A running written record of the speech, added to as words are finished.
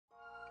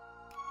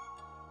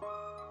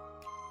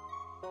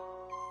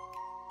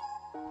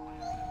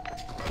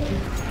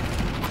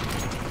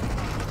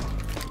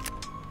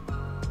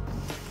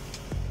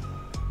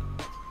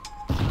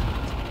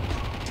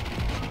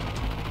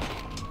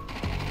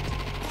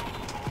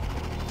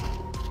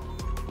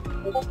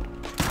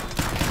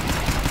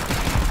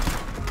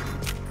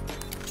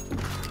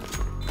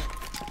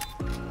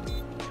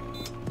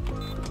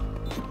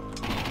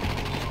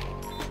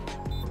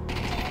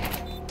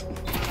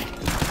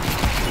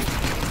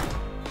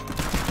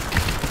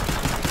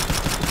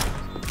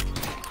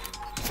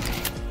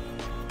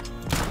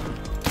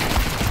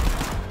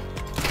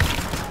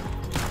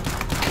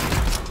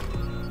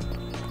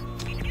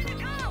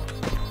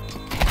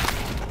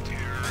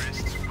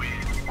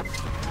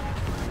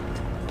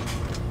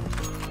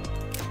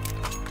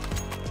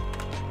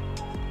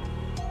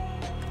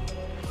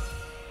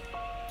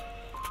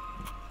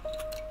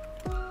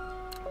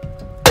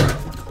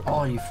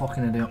Oh, you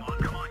fucking idiot.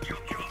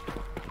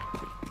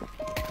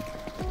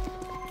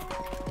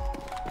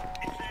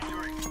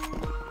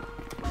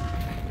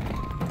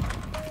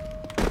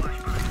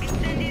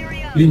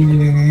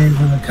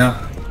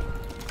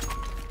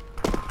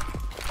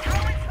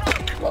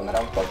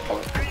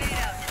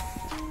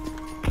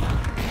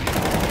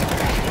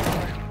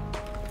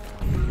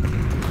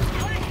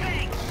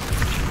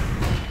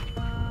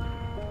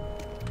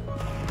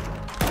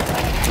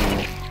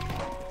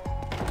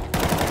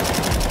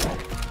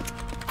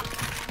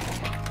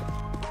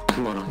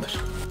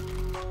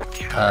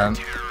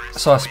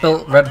 So I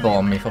spilt Red Bull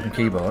on my fucking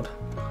keyboard.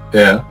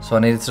 Yeah. So I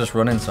needed to just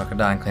run in so I could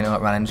die and clean it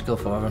up, ran in, just go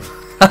for him.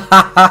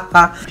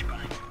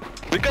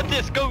 We got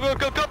this, go, go,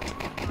 go, go!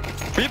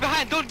 We're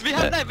behind, don't, we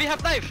have knife, we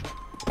have knife!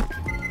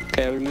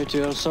 Okay, I will meet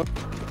you also.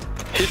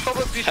 He's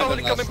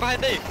probably coming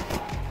behind Dave.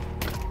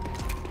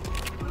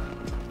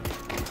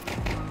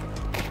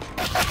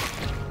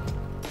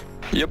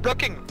 You're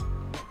blocking!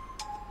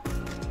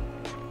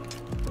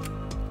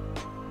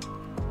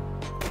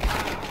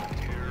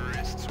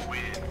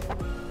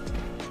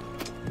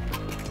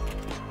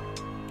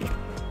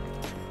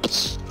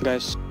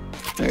 Guys,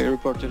 I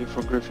reported you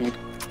for griefing.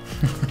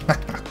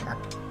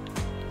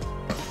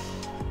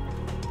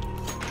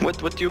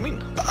 What do you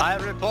mean? I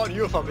report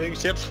you for being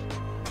shit.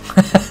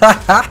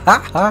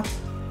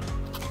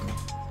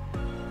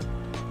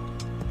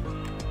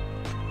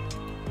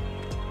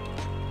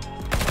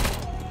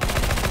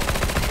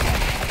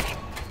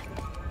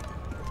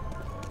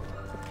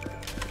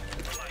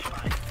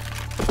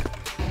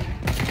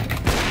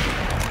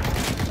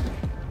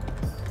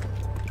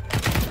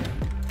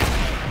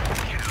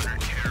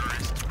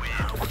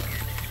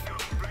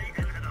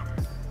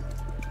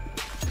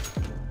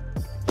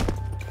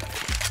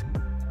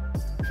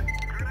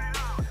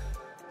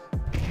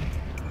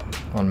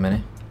 One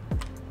minute.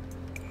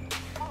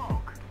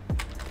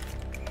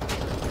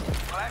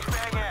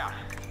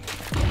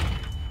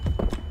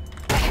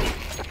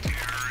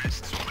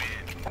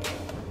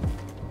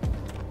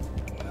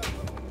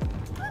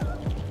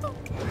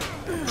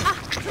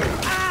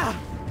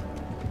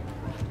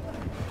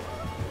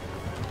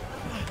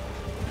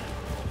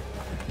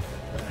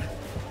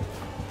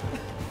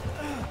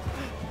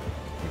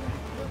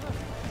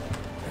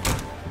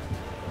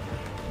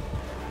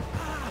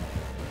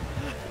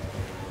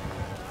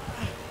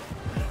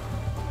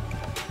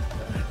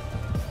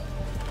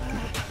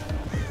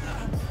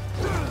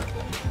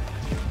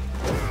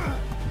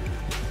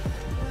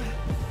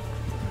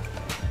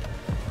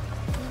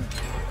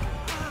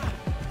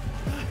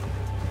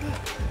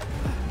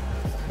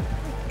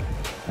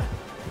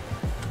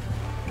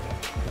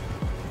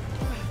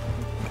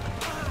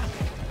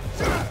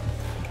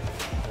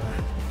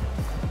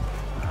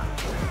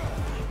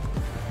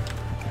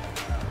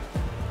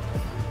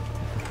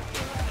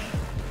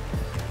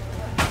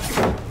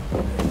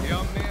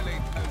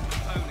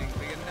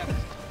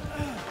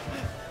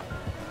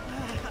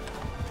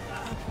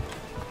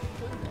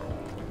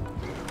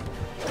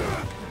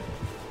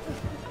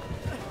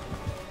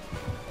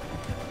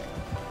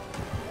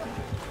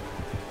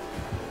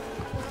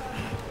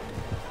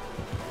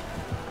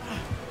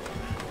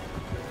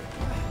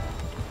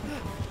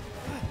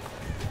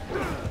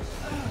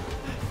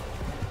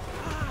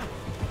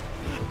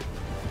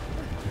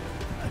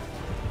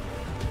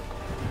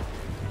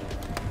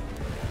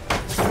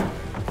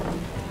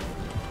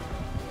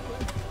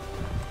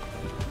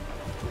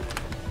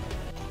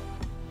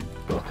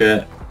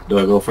 Okay, do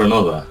I go for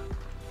another?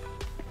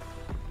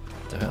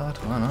 Do it, lad,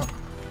 why not?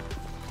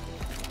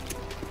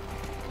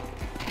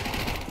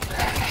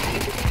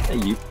 Hey,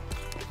 you.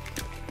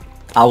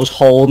 I was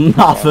holding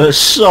that for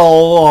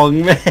so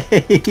long,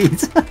 mate.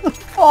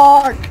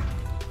 Fuck.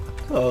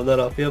 Oh, that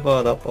off your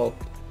bar, that ball.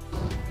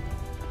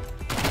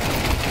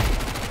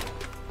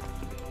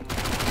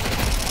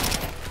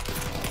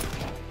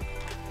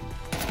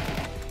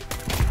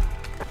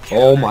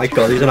 Oh my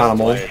god, he's an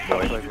animal.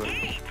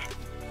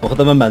 Look at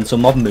the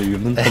momentum of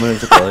movement coming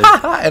into play.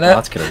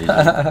 That's crazy.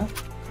 Have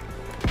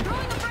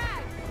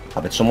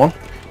it, someone?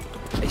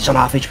 He's on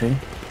half HP.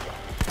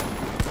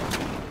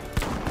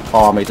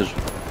 Oh mate, there's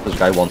a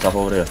guy one tap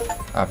over here.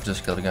 I've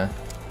just killed a guy.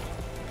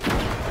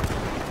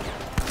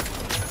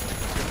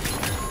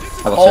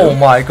 I got Oh two.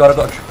 my god, I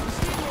got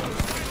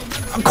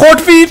a quad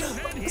feed!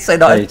 Say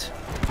that. Wait.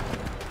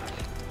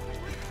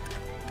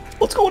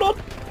 What's going on?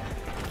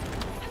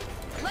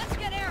 Let's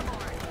get airborne.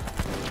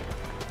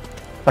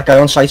 That guy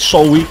on site's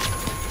so weak.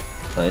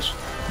 Nice.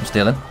 I'm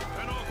stealing.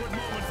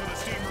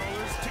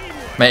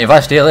 Mate, if I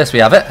steal this, we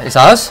have it. It's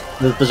ours.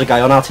 There's a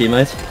guy on our team,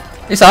 mate.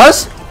 It's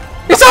ours.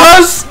 It's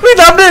ours. We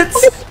damned it.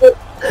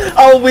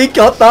 Oh, we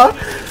got that.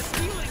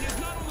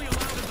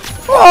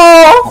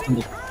 Oh.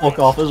 Fuck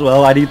off as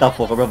well. I need that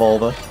fucking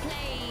revolver.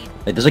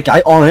 Hey, there's a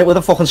guy on it with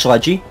a fucking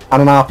sledgy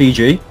and an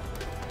RPG.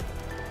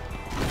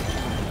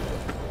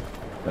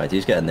 Right,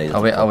 he's getting needed.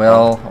 We're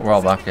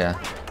all back, yeah.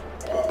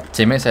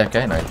 Teammates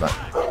okay? No, he's back.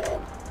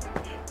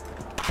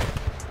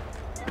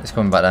 He's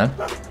coming back down.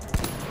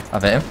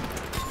 I've hit him.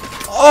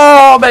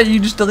 Oh, mate, you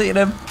just deleted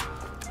him.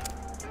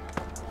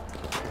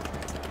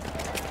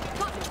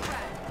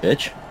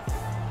 Bitch.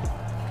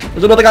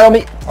 There's another guy on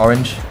me.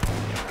 Orange.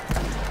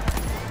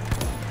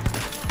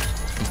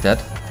 He's dead.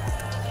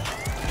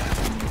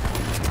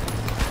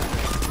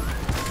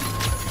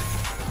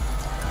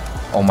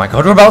 Oh my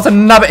god, we're about to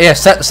nab it here.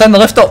 Send the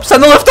lift up.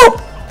 Send the lift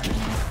up.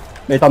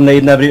 Mate, I'm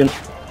nading everything.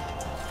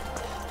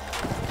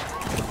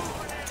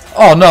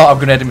 Oh no, I'm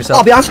grenading myself.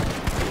 Oh, behind.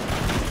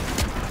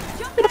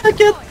 Get back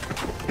in.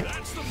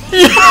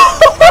 Mate,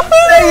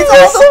 how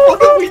the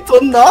fuck have we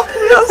done that?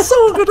 We are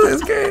so good at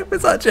this game.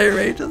 It's actually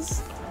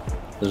outrageous.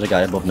 There's a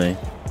guy above me.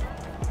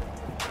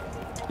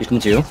 He's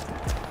coming to you.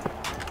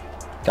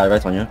 Guy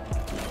right on you.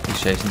 He's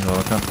chasing the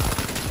worker.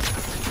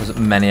 There's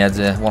many heads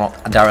here. One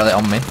directly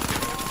on me.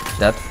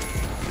 Dead.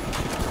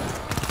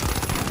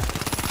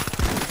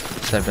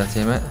 Saved that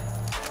teammate.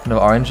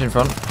 Another orange in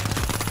front.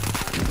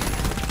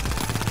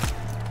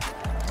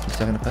 He's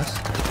taking a piss.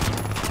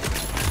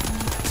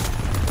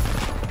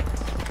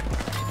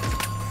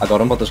 I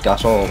got him, but there's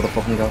gas all over the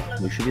fucking guy.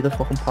 We should be the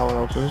fucking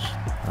powerhouses.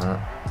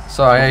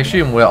 So I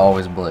assume we're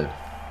always blue.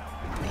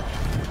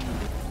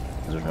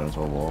 There's a gun into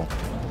a wall.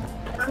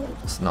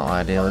 It's not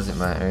ideal, is it,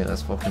 mate?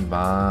 Let's fucking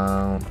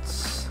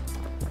bounce.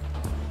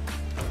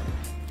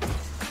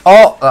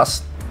 Oh,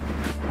 that's...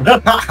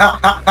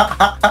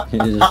 You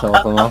just tell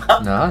them off.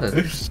 No, I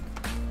didn't.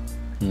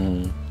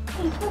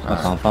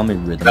 I can't find me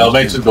rhythm.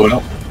 Elevators going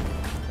up.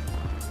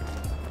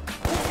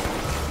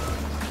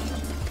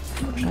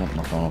 Oh,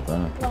 not going up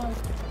there.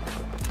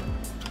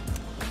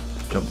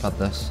 Jump pad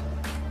this.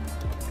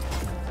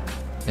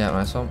 Yeah,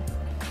 nice one.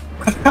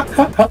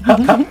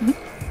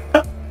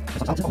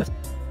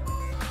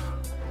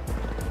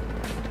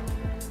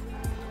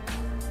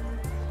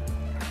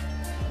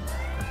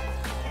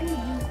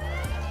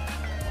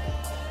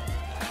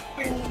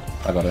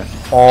 I got it.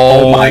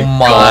 Oh, my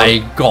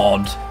my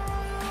god.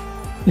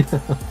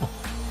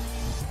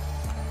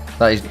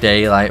 That is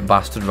daylight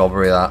bastard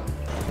robbery, that.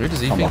 Who does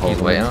he I'm think not he's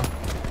holding waiting it. on?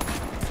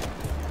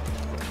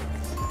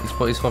 He's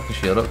put his fucking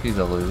shield up, he's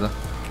a loser.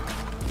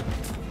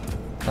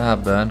 Ah,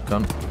 burn,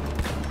 cunt.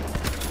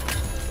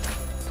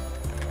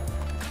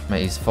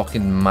 Mate, he's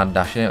fucking mad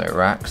dashing it with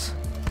racks.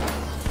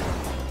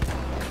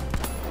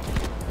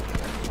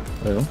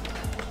 There you go.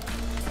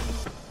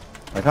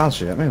 I can't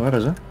see it, mate. Where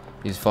is it?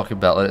 He's fucking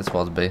belted it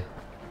towards B.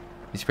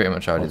 He's pretty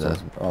much already there.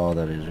 Oh,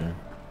 there is, yeah.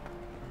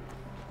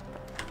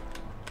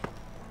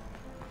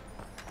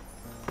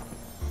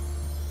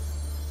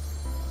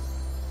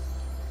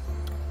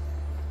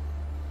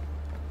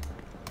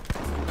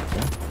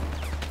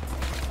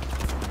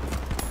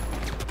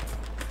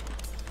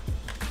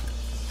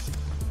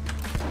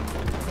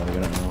 Gotta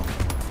get it now.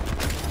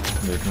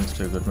 Movement's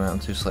too good, mate. I'm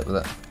too slick with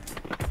it.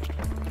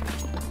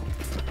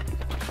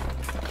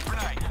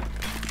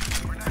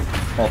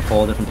 Oh,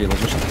 4 different people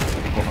just.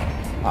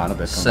 And a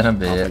bit. Send a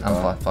bit.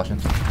 I'm flashing.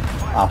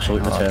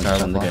 Absolutely Oh, return to terrible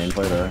send the flash.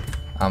 gameplay there.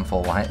 I'm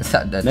full white. Is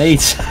that dead?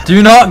 Mate!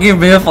 Do not give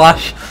me a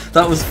flash.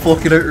 That was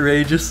fucking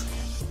outrageous.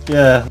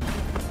 Yeah.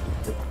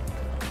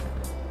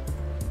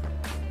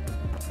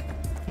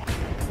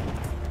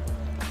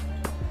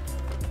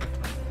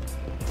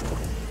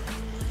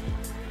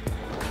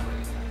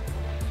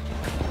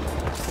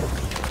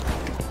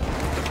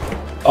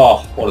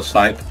 Oh, what a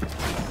snipe.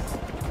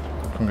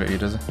 Can't get you,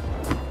 does it?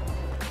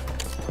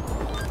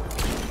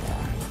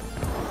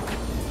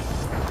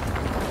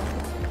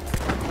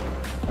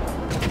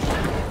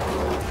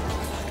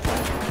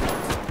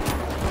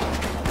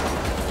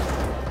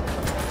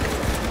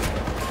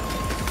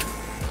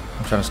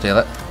 I'm trying to steal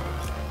it.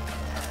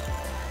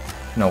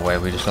 No way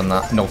we just done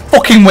that. No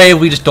fucking way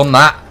we just done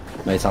that.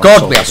 Mate, I'm God,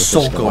 so we are good at so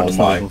this good. game. Oh my It's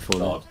not even funny.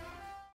 god.